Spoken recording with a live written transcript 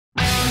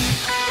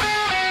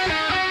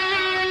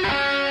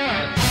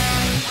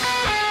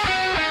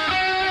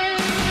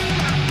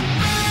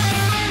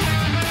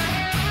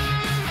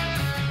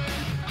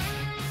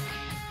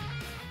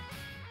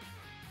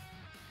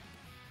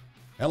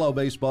Hello,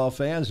 baseball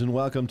fans, and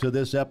welcome to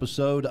this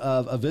episode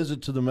of A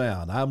Visit to the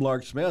Mound. I'm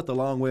Lark Smith,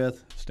 along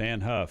with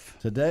Stan Huff.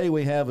 Today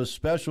we have a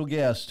special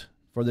guest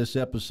for this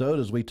episode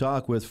as we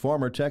talk with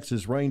former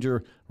Texas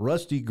Ranger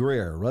Rusty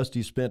Greer.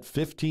 Rusty spent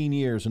 15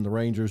 years in the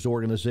Rangers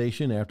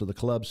organization after the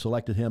club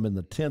selected him in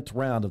the 10th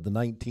round of the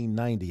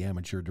 1990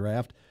 amateur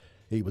draft.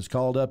 He was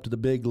called up to the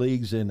big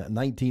leagues in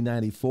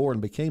 1994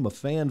 and became a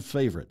fan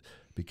favorite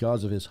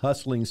because of his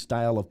hustling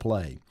style of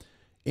play.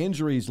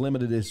 Injuries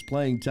limited his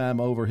playing time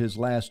over his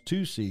last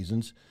two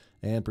seasons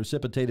and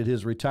precipitated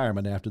his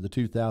retirement after the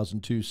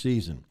 2002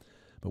 season.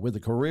 But with a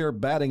career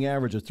batting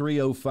average of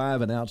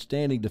 .305 and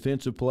outstanding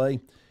defensive play,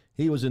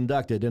 he was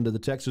inducted into the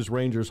Texas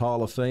Rangers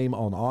Hall of Fame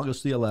on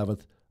August the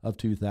 11th of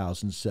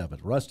 2007.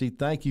 Rusty,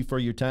 thank you for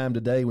your time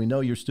today. We know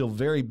you're still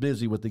very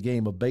busy with the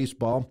game of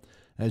baseball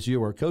as you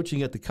were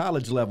coaching at the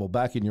college level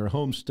back in your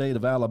home state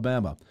of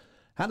Alabama.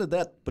 How did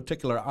that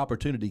particular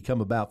opportunity come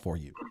about for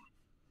you?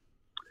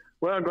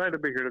 Well, I'm glad to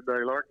be here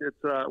today, Lark. It's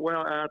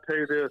well, I'll tell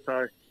you this: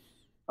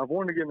 I've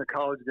wanted to get in the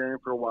college game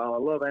for a while. I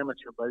love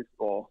amateur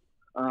baseball,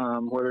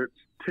 whether it's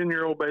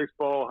 10-year-old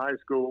baseball, high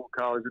school,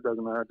 college, it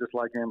doesn't matter. I just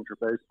like amateur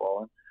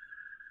baseball.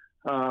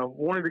 And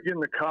wanted to get in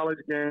the college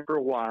game for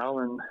a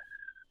while,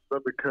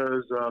 but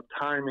because of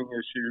timing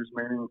issues,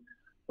 meaning,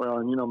 well,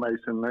 and you know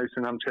Mason,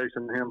 I'm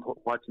chasing him,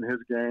 watching his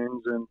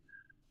games, and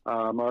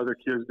my other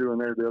kids doing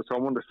their deal. So I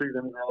wanted to see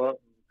them grow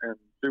up and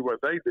do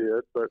what they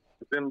did, but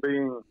them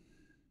being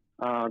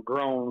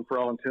grown for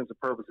all intents and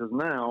purposes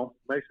now.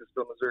 Mason's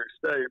still Missouri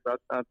State, but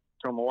I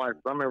told my wife,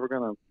 if I'm ever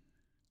going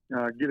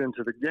to get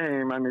into the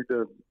game, I need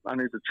to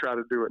try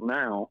to do it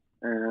now.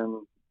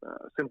 And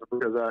simply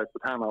because at the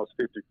time I was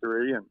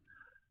 53, and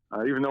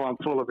even though I'm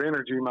full of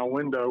energy, my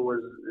window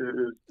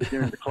is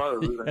beginning to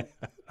close.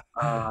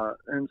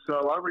 And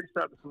so I reached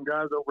out to some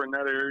guys over in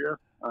that area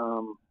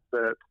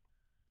that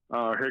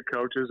are head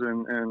coaches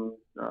and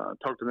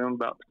talked to them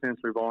about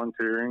potentially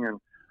volunteering.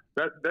 And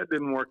that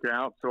didn't work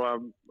out, so I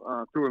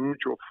through a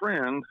mutual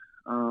friend,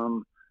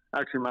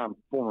 actually my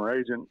former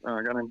agent,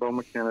 a guy named Bo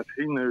McKenna,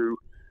 he knew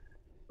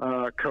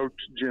Coach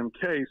Jim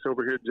Case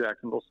over here at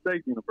Jacksonville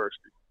State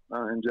University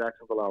in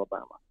Jacksonville,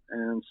 Alabama.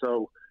 And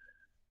so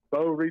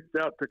Bo reached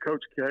out to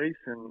Coach Case,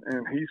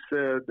 and he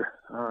said,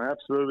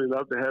 absolutely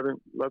love to have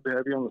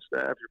you on the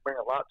staff. You bring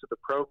a lot to the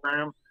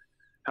program.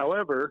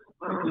 However,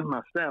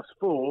 my staff's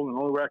full, and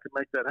the only way I could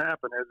make that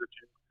happen is if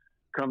you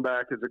come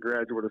back as a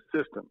graduate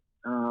assistant.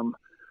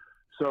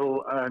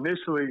 So I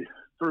initially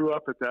threw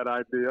up at that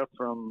idea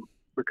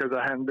because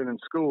I hadn't been in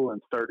school in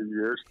 30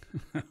 years.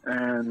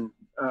 And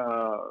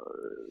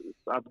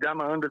I've got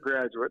my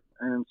undergraduate,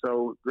 and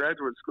so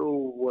graduate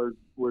school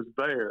was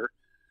there.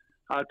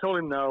 I told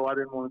him no, I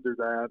didn't want to do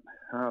that.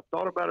 I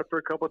thought about it for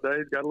a couple of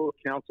days, got a little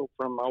counsel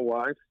from my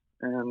wife,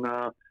 and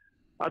I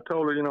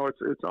told her,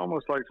 it's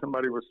almost like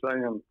somebody was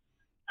saying,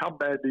 how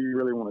bad do you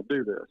really want to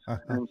do this?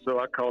 And so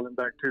I called him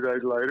back 2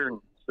 days later and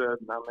said,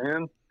 I'm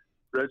in.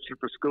 Registered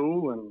for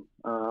school, and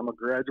I'm a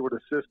graduate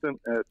assistant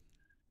at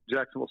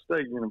Jacksonville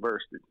State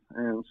University.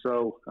 And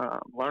so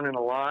learning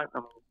a lot.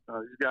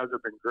 These guys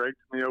have been great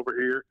to me over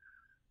here.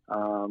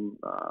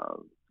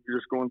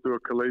 Just going through a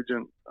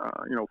collegiate,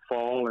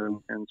 fall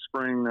and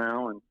spring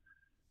now. And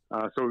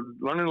so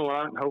learning a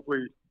lot, and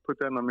hopefully put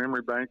that in my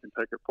memory bank and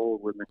take it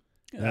forward with me.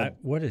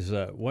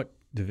 What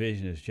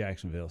division is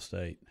Jacksonville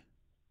State?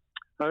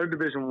 Another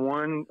Division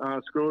I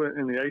school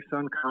in the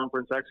ASUN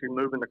Conference, actually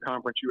moving to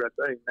Conference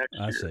USA next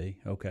year. I see.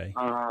 Okay.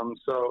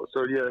 So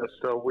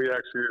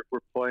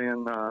we're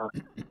playing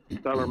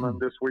Bellarmine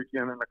this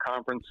weekend in the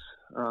conference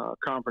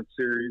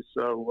series.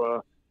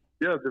 So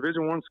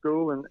Division I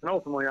school, and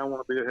ultimately I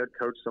want to be a head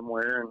coach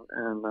somewhere,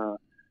 and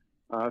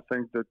I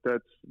think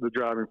that's the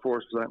driving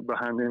force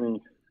behind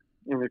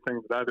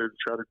anything that I do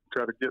to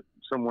try to get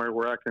somewhere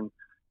where I can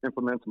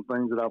implement some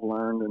things that I've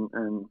learned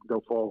and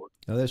go forward.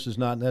 Now, this is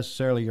not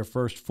necessarily your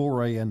first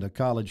foray into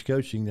college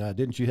coaching.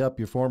 Didn't you help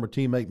your former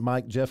teammate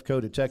Mike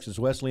Jeffcoat at Texas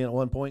Wesleyan at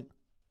one point?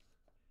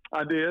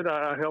 I did.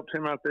 I helped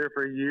him out there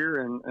for a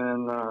year,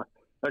 and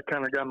that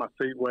kind of got my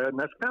feet wet. And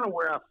that's kind of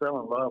where I fell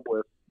in love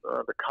with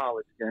the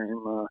college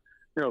game.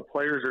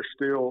 Players are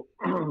still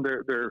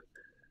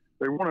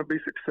they want to be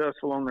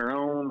successful on their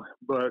own,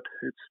 but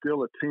it's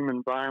still a team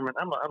environment.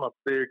 I'm a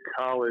big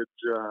college.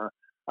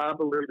 I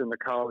believe in the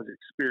college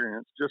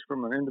experience, just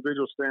from an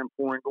individual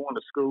standpoint, going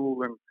to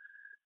school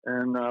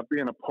and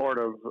being a part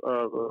of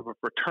a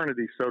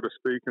fraternity, so to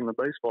speak, in the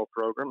baseball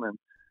program. And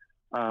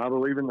I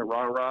believe in the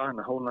rah-rah and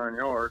the whole 9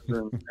 yards.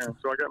 And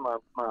so I got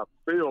my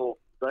feel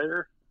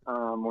there.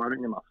 Well, I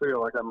didn't get my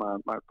feel. I got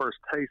my first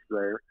taste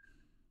there.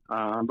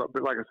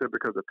 But like I said,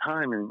 because of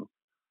timing,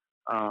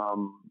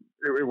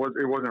 it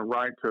wasn't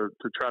right to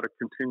try to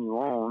continue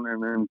on.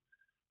 And then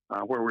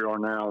where we are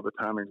now, the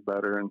timing's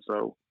better. And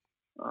so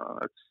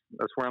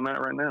that's where I'm at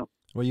right now.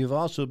 Well, you've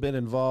also been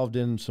involved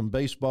in some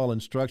baseball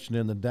instruction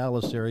in the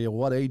Dallas area.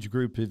 What age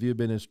group have you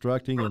been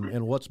instructing,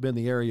 and what's been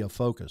the area of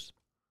focus?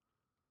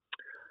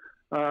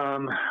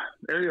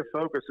 Area of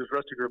focus is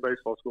Rusty Greer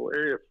Baseball School.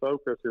 Area of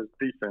focus is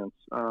defense.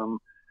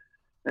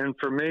 And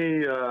for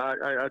me,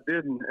 I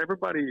didn't.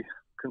 Everybody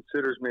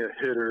considers me a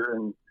hitter,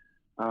 and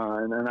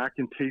I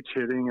can teach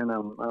hitting, and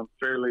I'm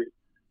fairly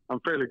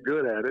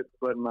good at it.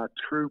 But my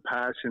true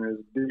passion is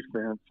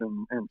defense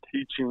and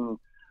teaching.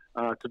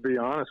 To be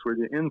honest with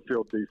you,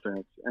 infield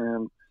defense.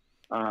 And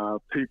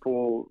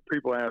people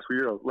ask, well,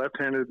 you're a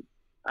left-handed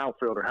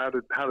outfielder. How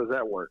does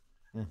that work?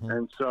 Mm-hmm.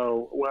 And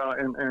so, well,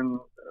 and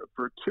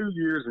for 2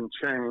 years and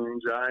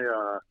change,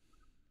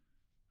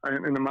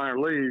 in the minor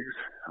leagues,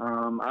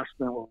 I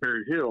spent with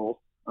Perry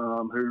Hill,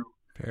 who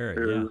Perry,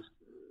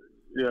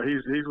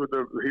 he's with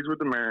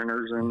the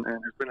Mariners and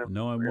has been in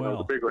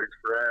the big leagues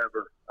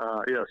forever.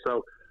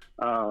 So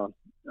I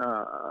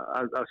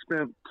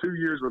spent 2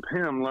 years with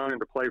him learning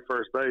to play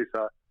first base.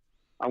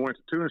 I went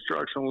to 2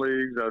 instructional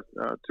leagues,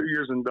 2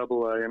 years in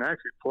AA, and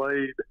actually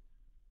played.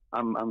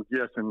 I'm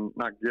guessing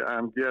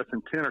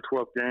 10 or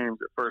 12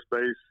 games at first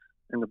base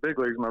in the big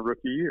leagues my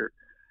rookie year.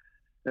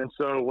 And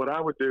so what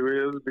I would do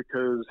is,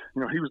 because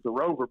he was the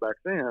rover back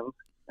then,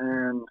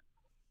 and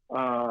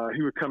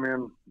he would come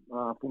in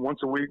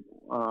once a week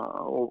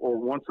or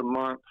once a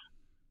month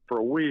for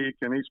a week,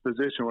 and each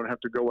position would have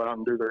to go out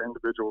and do their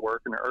individual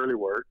work and their early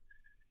work.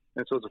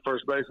 And so as a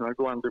first baseman, I'd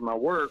go out and do my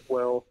work.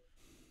 Well,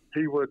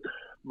 he would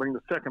bring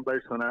the second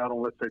baseman out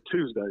on, let's say,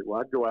 Tuesday.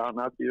 Well, I'd go out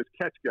and I'd be his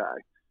catch guy.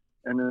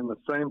 And then the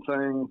same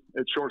thing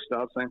at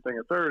shortstop, same thing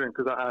at third. And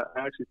because I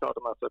actually thought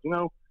to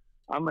myself,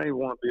 I may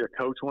want to be a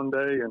coach one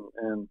day.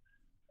 And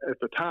at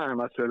the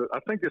time, I said, I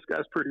think this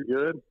guy's pretty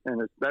good.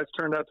 And that's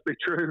turned out to be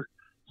true.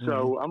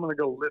 So I'm going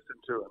to go listen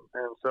to him.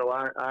 And so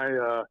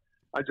I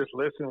just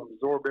listened and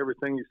absorbed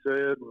everything he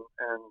said.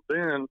 And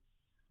then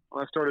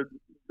when I started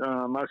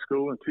my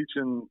school and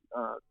teaching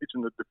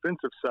the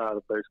defensive side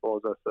of baseball,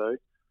 as I say,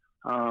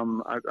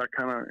 I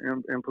kind of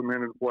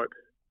implemented what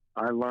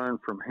I learned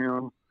from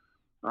him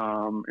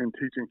in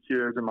teaching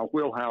kids. And my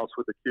wheelhouse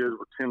with the kids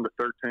were 10 to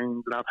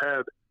 13. But I've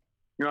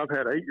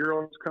had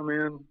 8-year-olds come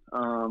in.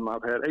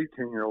 I've had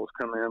 18-year-olds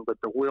come in. But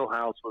the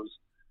wheelhouse was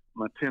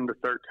my 10 to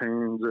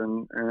 13s.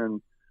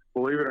 And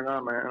believe it or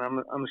not,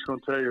 man, I'm just going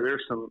to tell you,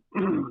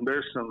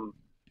 there's some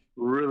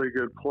really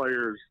good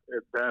players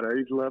at that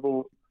age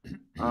level.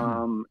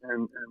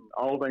 And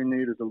all they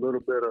need is a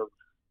little bit of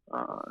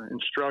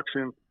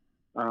instruction,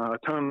 a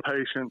ton of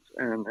patience,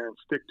 and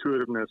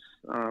stick-to-itiveness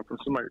from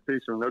somebody that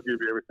teaches them. They'll give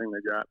you everything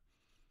they got.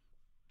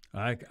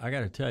 I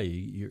got to tell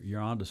you,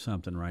 you're onto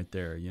something right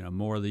there.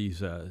 More of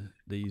these,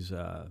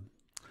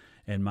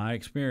 in my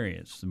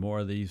experience, the more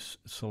of these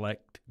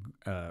select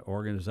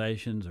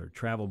organizations or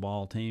travel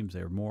ball teams,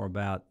 they're more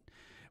about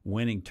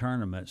winning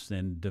tournaments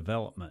than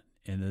development.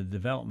 And the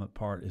development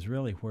part is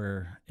really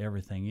where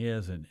everything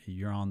is, and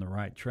you're on the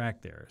right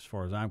track there, as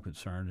far as I'm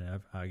concerned.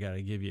 And I got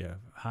to give you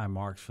high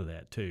marks for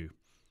that too.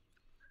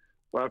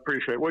 Well, I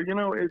appreciate it. Well,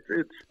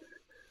 it's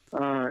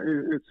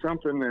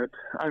something that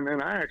I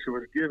actually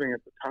was giving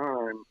at the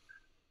time.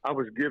 I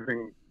was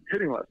giving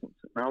hitting lessons.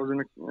 And I was in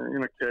a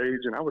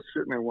cage, and I was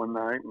sitting there one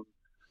night, and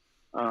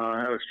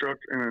I had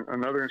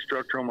another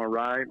instructor on my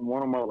right and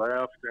one on my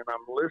left, and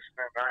I'm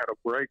listening. I had a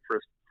break for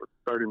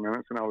 30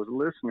 minutes, and I was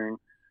listening.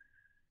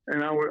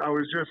 And I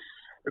was just,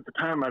 at the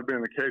time, I'd been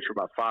in the cage for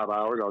about 5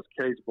 hours. I was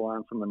cage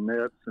blind from the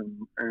nets,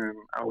 and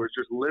I was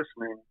just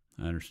listening.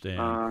 I understand.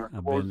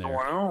 I've what's been there.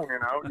 going on?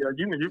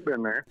 You've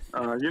been there.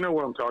 You know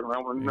what I'm talking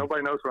about.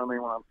 Nobody knows what I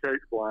mean when I'm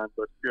cage blind,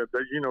 but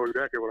you know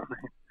exactly what I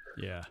mean.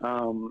 Yeah.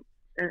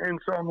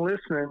 And so I'm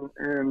listening,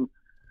 and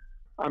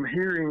I'm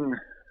hearing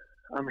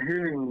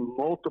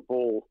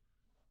multiple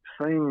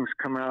things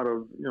come out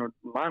of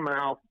my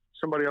mouth,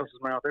 somebody else's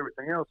mouth,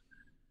 everything else.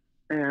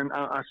 And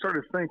I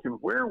started thinking,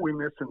 where are we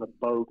missing the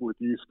boat with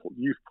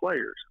youth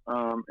players?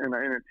 And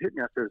it hit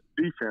me. I said,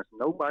 defense.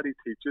 Nobody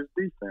teaches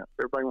defense.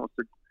 Everybody wants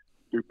to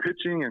do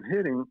pitching and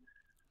hitting,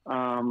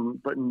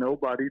 but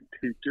nobody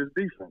teaches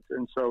defense.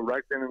 And so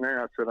right then and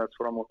there, I said, that's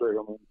what I'm going to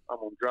do. I'm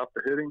going to drop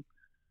the hitting.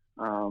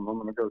 I'm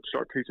going to go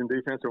start teaching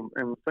defense.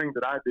 And the thing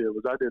that I did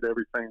was I did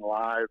everything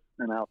live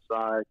and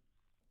outside.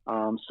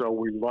 So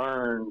we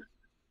learned.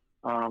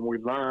 We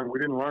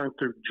didn't learn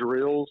through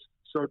drills,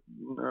 so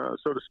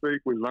to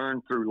speak. We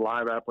learned through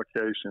live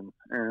application,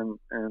 and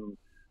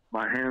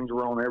my hands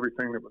were on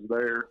everything that was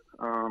there.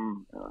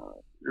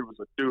 It was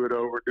a do it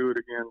over, do it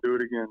again, do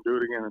it again, do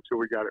it again until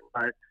we got it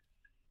right.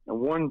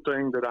 And one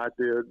thing that I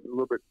did a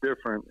little bit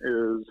different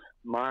is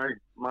my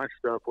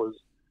stuff was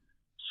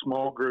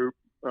small group,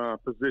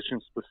 position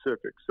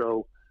specific.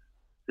 So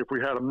if we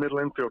had a middle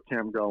infield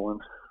camp going,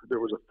 there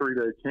was a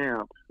 3-day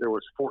camp. There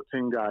was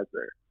 14 guys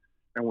there,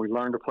 and we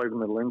learned to play the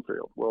middle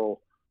infield.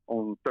 Well,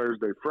 on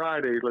Thursday,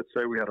 Friday, let's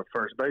say we had a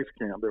first base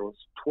camp. There was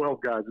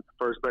 12 guys at the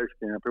first base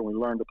camp, and we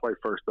learned to play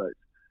first base.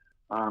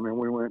 And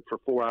we went for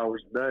 4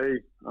 hours a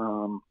day,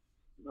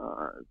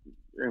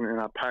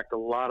 and I packed a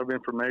lot of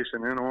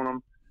information in on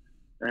them.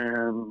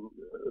 And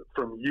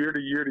from year to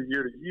year to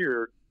year to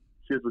year,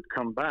 kids would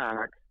come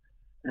back,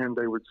 and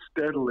they would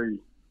steadily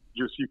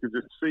you could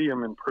just see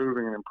them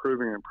improving and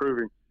improving and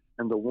improving.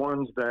 And the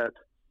ones that,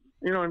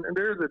 and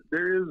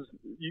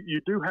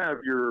you do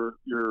have your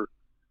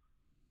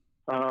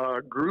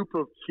group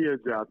of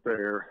kids out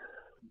there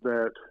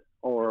that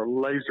are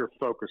laser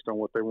focused on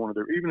what they want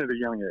to do, even at a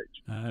young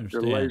age. I They're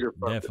understand. laser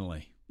focused.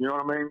 Definitely. You know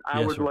what I mean? I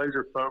Yes, was sir.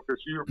 laser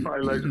focused. You were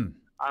probably laser.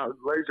 I was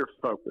laser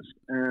focused,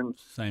 and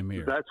Same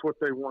here. that's what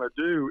they want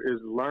to do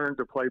is learn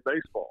to play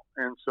baseball.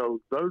 And so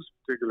those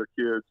particular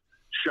kids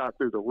shot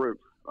through the roof.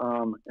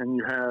 And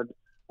you had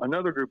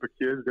another group of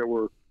kids that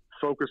were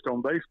focused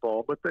on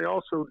baseball, but they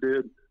also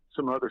did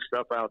some other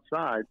stuff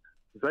outside.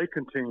 They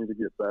continued to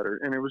get better,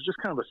 and it was just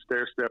kind of a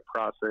stair-step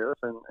process.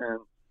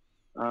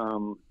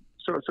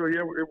 So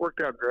yeah, it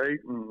worked out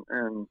great,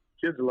 and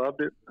kids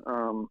loved it.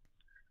 I'm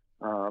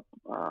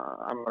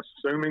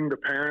assuming the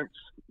parents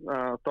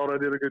thought I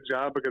did a good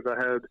job because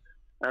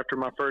after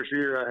my first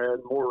year, I had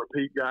more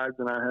repeat guys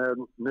than I had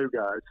new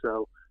guys.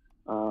 So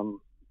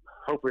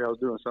hopefully I was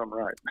doing something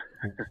right.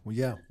 Well,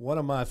 yeah, one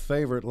of my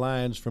favorite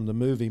lines from the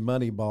movie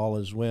Moneyball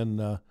is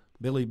when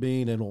Billy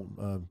Bean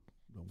and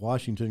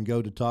Washington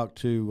go to talk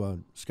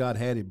to Scott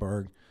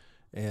Hatteberg,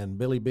 and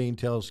Billy Bean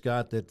tells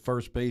Scott that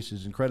first base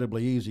is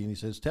incredibly easy, and he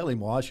says, "Tell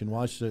him, Wash," and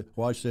Wash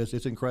says,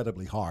 "It's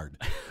incredibly hard."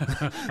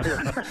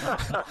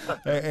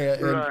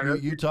 and Right.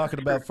 you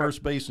talking about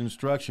first base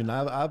instruction.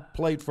 I've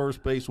played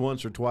first base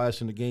once or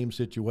twice in a game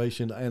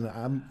situation, and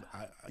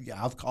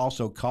I've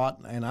also caught,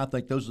 and I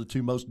think those are the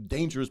two most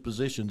dangerous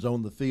positions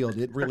on the field.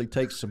 It really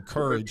takes some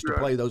courage to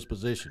play those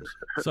positions.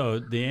 So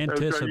the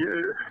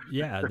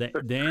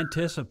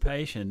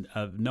anticipation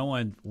of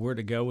knowing where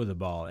to go with the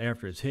ball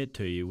after it's hit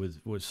to you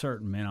with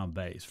certain men on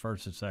base,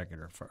 first and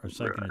second, or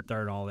second and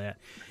third, all that,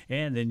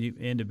 and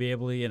then to be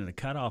able to get in a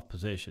cutoff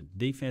position.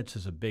 Defense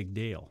is a big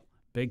deal,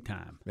 big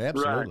time.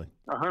 Absolutely,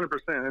 right,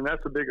 100%, and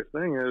that's the biggest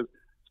thing is,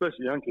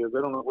 especially young kids,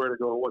 they don't know where to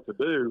go or what to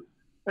do,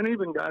 and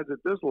even guys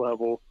at this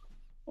level.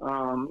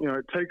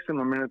 It takes them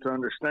a minute to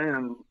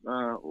understand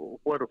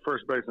what a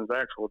first baseman's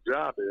actual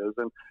job is,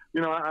 and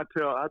I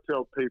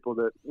tell people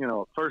that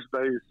first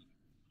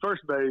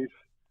base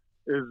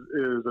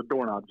is a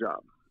doorknob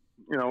job.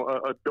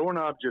 A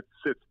doorknob just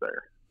sits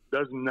there,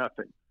 does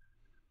nothing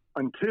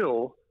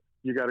until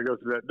you got to go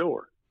through that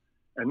door,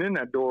 and then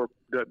that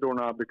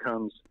doorknob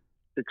becomes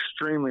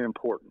extremely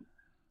important.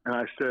 And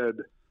I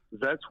said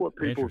that's what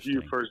people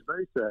view first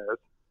base as.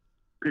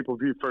 People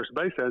view first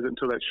base as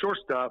until that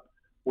shortstop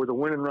with a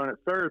winning run at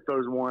third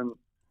throws one,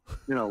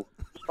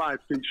 5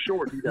 feet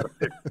short. You got to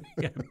pick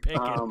it.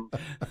 And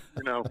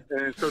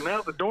so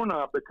now the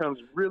doorknob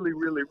becomes really,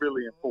 really,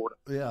 really important.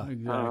 Yeah,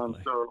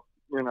 exactly. So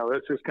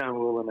that's just kind of a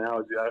little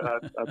analogy I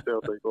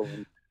tell people,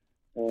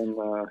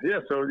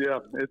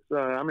 it's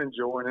I'm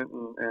enjoying it,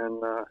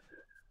 and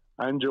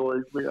I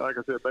enjoy, like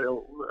I said,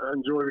 I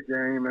enjoy the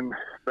game, and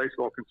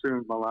baseball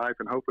consumes my life,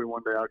 and hopefully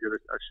one day I'll get a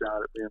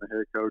shot at being a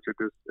head coach at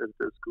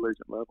this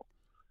collegiate level.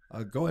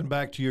 Going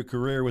back to your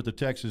career with the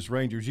Texas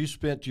Rangers, you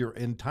spent your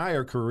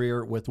entire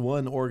career with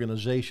one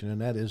organization,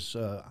 and that is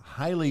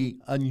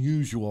highly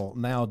unusual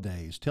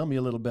nowadays. Tell me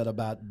a little bit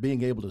about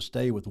being able to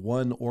stay with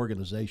one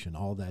organization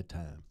all that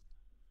time.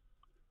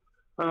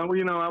 I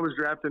was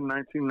drafted in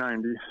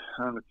 1990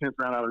 in the 10th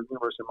round out of the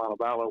University of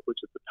Montevallo,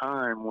 which at the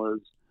time was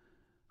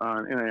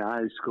an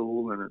NAIA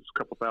school, and there's a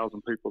couple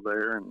thousand people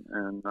there.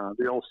 And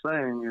the old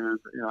saying is,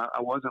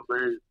 I wasn't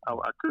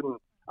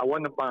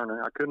a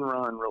burner. I couldn't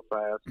run real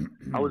fast.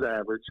 I was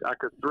average. I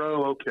could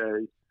throw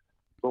okay,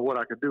 but what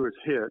I could do is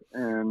hit.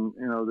 And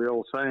the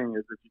old saying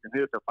is, if you can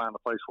hit, they'll find a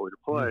place for you to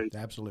play.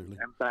 Absolutely.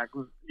 And back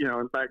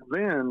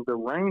then, the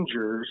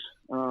Rangers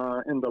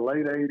in the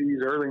late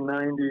 '80s, early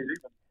 '90s,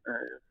 even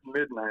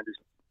mid '90s,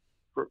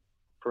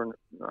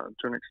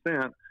 to an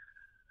extent,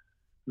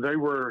 they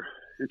were.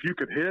 If you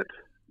could hit,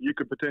 you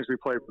could potentially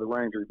play for the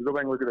Rangers. If you go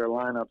back and look at their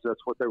lineups,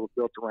 that's what they were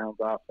built around,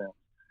 offense.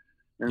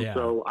 And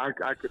so I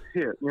could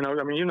hit,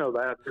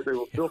 that they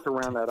were built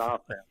around that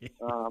offense.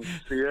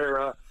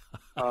 Sierra,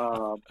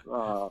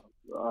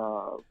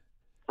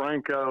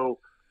 Franco,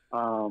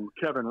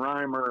 Kevin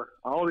Reimer,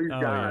 all these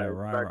guys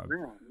back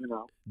then,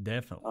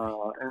 Definitely.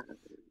 And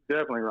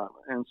definitely Reimer.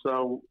 And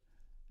so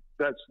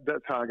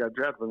that's how I got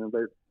drafted. And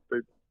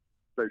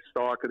they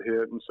saw I could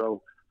hit, and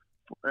so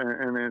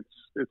and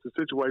it's a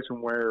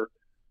situation where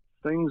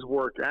things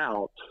work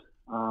out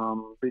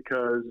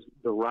because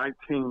the right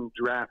team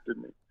drafted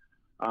me.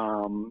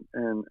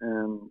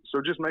 And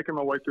so just making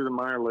my way through the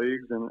minor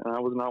leagues, and I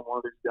was not one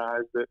of these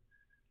guys that,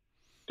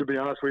 to be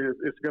honest with you,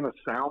 it's going to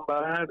sound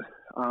bad.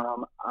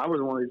 I was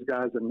one of these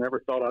guys that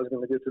never thought I was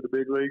going to get to the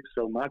big leagues.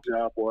 So my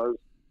job was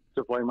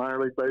to play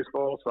minor league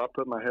baseball. So I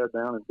put my head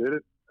down and did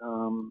it,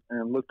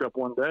 and looked up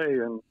one day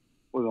and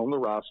was on the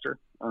roster,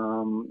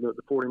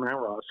 the 40-man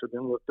roster.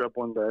 Then looked up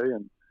one day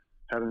and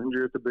had an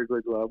injury at the big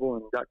league level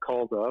and got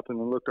called up, and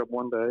then looked up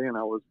one day and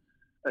I was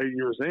 8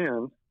 years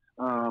in.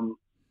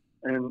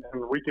 And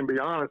we can be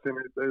honest, and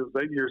it was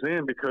 8 years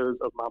in because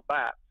of my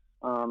bat.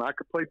 I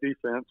could play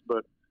defense,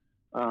 but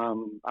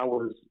I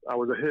was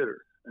a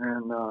hitter.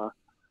 And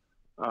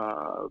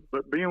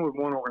but being with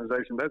one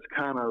organization, that's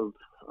kind of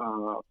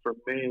for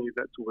me,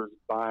 that was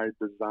by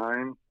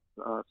design,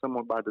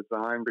 somewhat by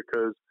design,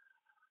 because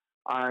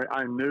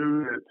I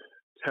knew that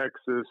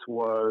Texas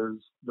was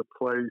the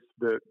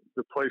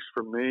place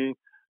for me.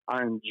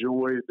 I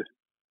enjoyed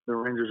the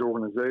Rangers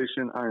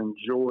organization. I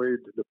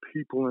enjoyed the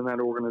people in that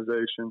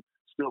organization.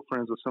 Still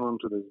friends with some of them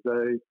to this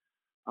day.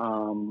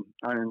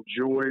 I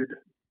enjoyed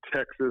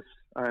Texas.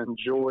 I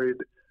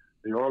enjoyed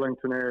the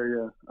Arlington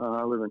area.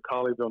 I live in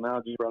Colleyville now,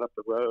 just right up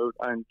the road.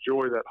 I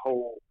enjoy that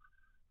whole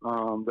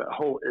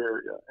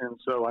area, and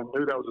so I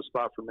knew that was a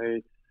spot for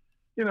me.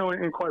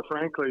 And quite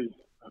frankly,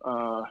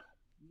 how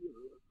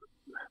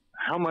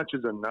much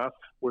is enough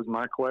was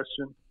my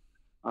question.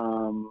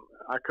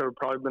 I could have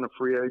probably been a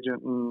free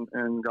agent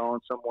and gone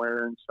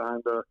somewhere and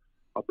signed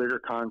a bigger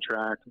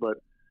contract, but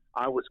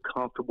I was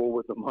comfortable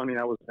with the money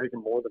I was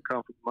making, more than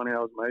comfortable with the money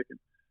I was making.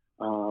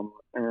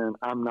 And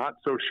I'm not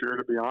so sure,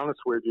 to be honest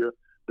with you,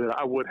 that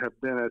I would have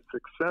been as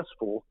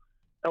successful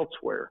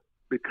elsewhere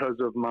because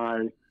of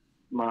my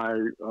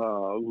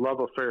love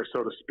affair,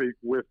 so to speak,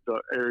 with the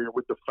area,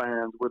 with the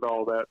fans, with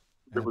all that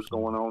was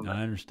going on there.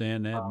 I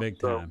understand that big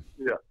time.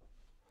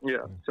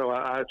 Yeah. So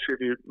I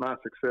attribute my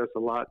success a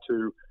lot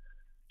to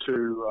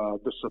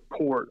the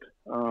support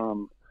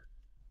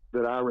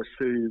that I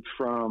received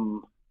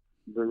from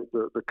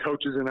the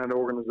coaches in that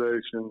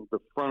organization, the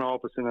front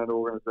office in that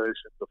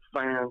organization, the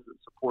fans that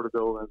supported the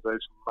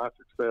organization. My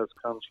success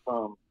comes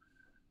from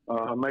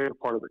a major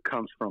part of it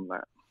comes from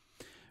that.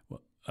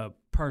 Well,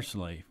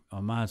 personally,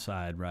 on my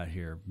side right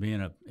here,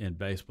 being in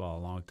baseball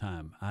a long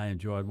time, I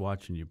enjoyed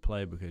watching you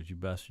play because you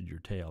busted your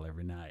tail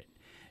every night,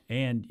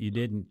 and you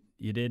didn't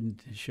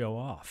show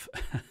off.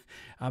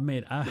 I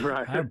mean,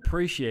 I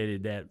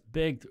appreciated that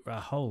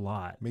a whole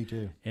lot. Me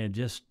too. And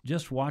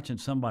just watching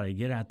somebody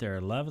get out there,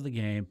 love the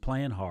game,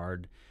 playing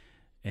hard,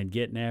 and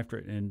getting after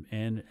it,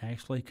 and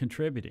actually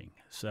contributing.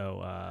 So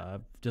I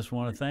just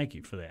want to thank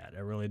you for that. I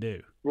really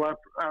do. Well,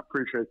 I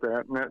appreciate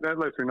that, and that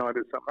lets me know I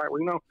did something right.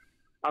 Well,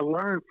 I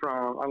learned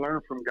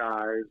from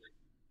guys,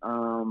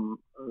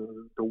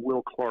 the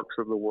Will Clarks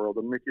of the world,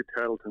 the Mickey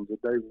Tettletons, the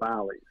Dave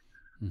Valleys.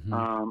 Mm-hmm.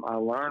 I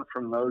learned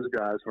from those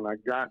guys when I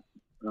got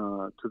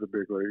to the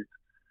big leagues.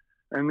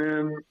 And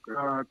then,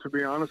 to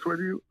be honest with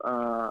you,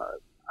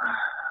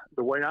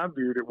 the way I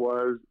viewed it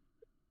was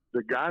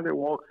the guy that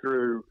walked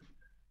through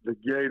the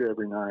gate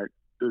every night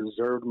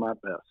deserved my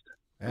best.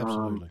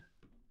 Absolutely.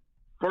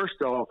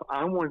 First off,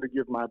 I wanted to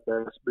give my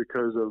best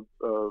because of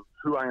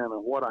who I am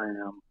and what I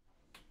am.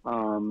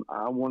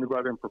 I wanted to go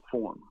out there and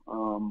perform.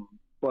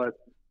 But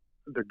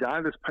the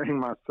guy that's paying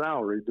my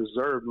salary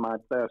deserved my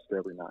best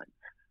every night.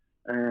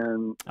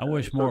 And I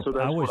wish more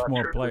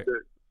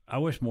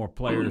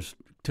players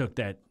took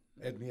that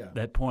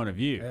point of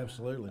view.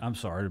 Absolutely. I'm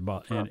sorry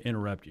to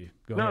interrupt you.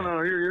 Go ahead.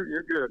 No,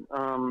 you're good.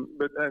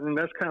 But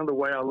that's kind of the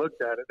way I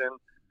looked at it.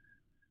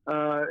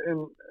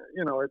 And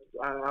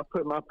I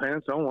put my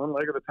pants on one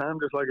leg at a time,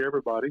 just like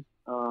everybody.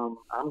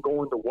 I'm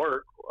going to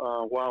work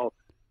while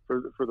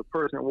for the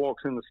person that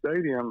walks in the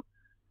stadium,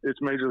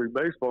 it's Major League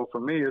Baseball. For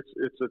me,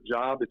 it's a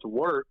job, it's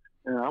work.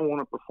 And I want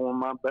to perform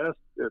my best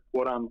at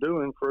what I'm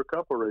doing for a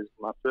couple of reasons.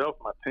 Myself,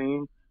 my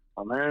team,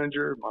 my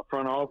manager, my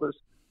front office.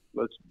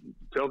 Let's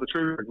tell the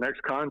truth.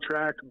 Next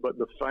contract, but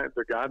the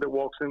guy that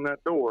walks in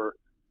that door,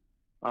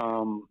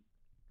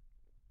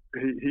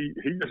 he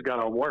just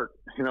got to work.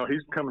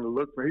 He's coming to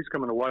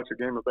watch a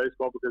game of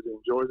baseball because he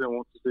enjoys it and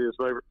wants to see his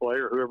favorite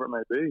player, whoever it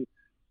may be.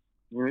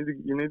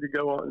 You need to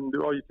go out and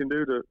do all you can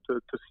do to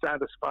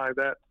satisfy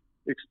that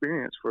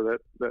experience for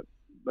that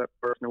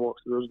person who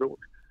walks through those doors.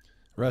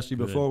 Rusty,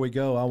 before we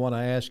go, I want to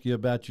ask you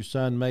about your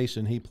son,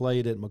 Mason. He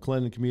played at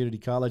McLennan Community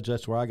College.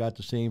 That's where I got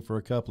to see him for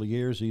a couple of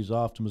years. He's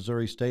off to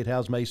Missouri State.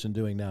 How's Mason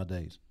doing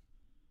nowadays?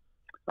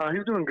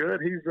 He's doing good.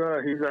 He's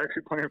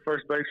actually playing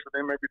first base for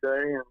them every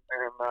day, and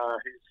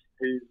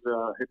he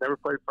never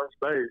played first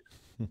base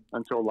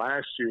until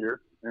last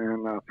year,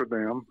 and for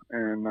them,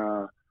 and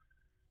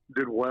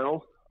did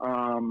well.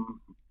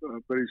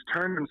 But he's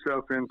turned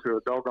himself into a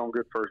doggone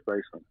good first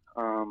baseman.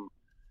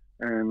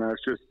 And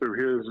that's just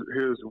through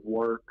his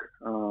work.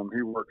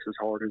 He works as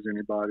hard as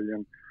anybody,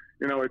 and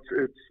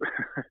it's.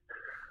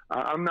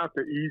 I'm not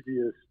the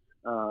easiest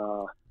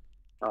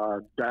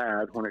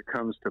dad when it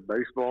comes to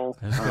baseball.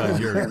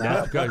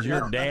 That's because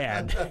you're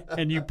dad,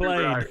 and you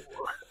played. Right.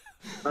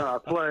 I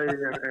play,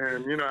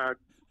 and I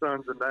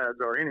sons and dads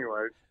are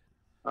anyway.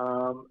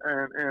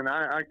 And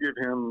I give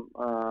him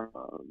a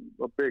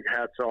big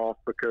hats off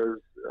because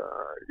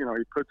he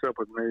puts up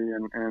with me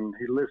and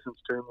he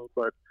listens to me,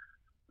 but.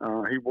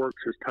 He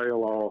works his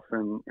tail off,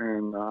 and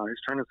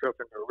he's turned himself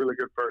into a really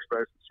good first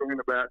baseman. Swinging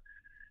the bat,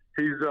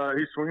 he's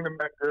swinging the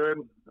bat good.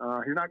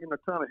 He's not getting a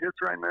ton of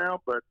hits right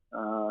now, but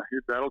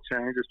that'll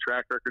change. His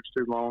track record's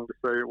too long to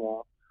say it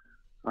won't.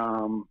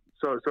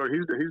 So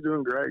he's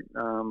doing great.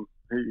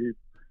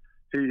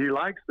 He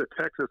likes the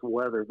Texas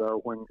weather though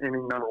when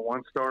inning number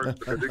 1 starts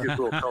because it gets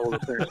a little cold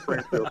up there in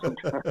Springfield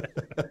sometimes.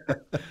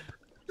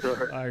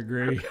 I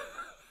agree.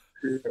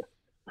 Yeah.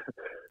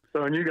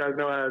 So, and you guys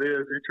know how it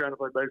is. You're trying to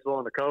play baseball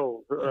in the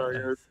cold.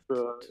 It's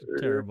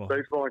terrible.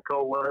 Baseball in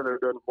cold weather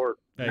doesn't work.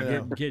 Hey,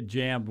 get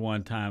jammed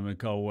one time in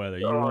cold weather.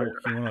 You want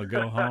to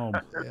go home.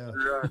 Yeah.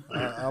 Right.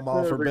 I'm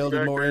all for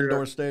building more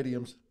indoor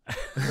stadiums.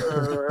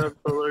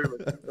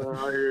 Absolutely.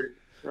 I hear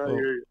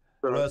you.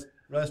 So,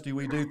 Rusty,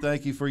 we do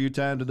thank you for your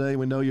time today.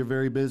 We know you're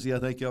very busy. I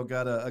think y'all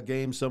got a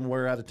game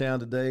somewhere out of town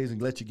today and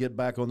let you get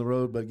back on the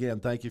road. But, again,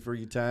 thank you for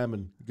your time,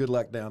 and good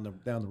luck down the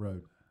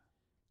road.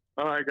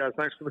 All right, guys.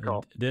 Thanks for the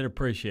call. Did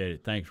appreciate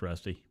it. Thanks,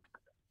 Rusty.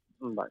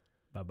 Bye.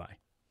 Bye-bye.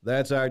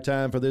 That's our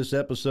time for this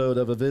episode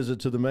of A Visit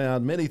to the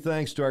Mound. Many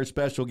thanks to our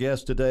special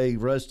guest today,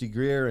 Rusty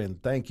Greer,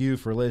 and thank you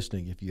for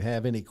listening. If you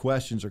have any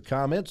questions or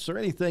comments or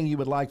anything you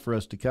would like for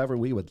us to cover,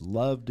 we would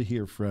love to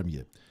hear from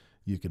you.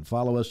 You can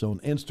follow us on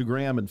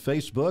Instagram and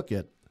Facebook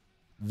at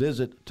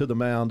Visit to the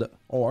Mound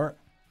or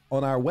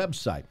on our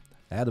website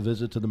at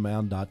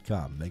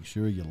visittothemound.com. Make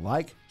sure you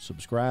like,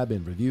 subscribe,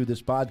 and review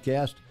this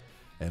podcast,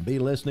 and be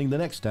listening the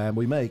next time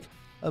we make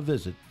A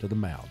Visit to the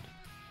Mound.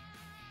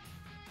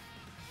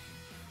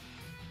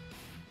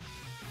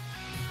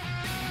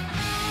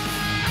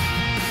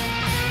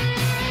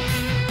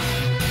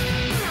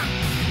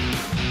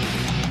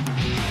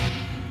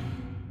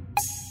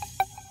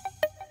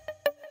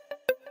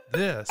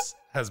 This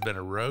has been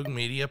a Rogue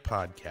Media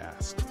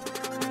podcast.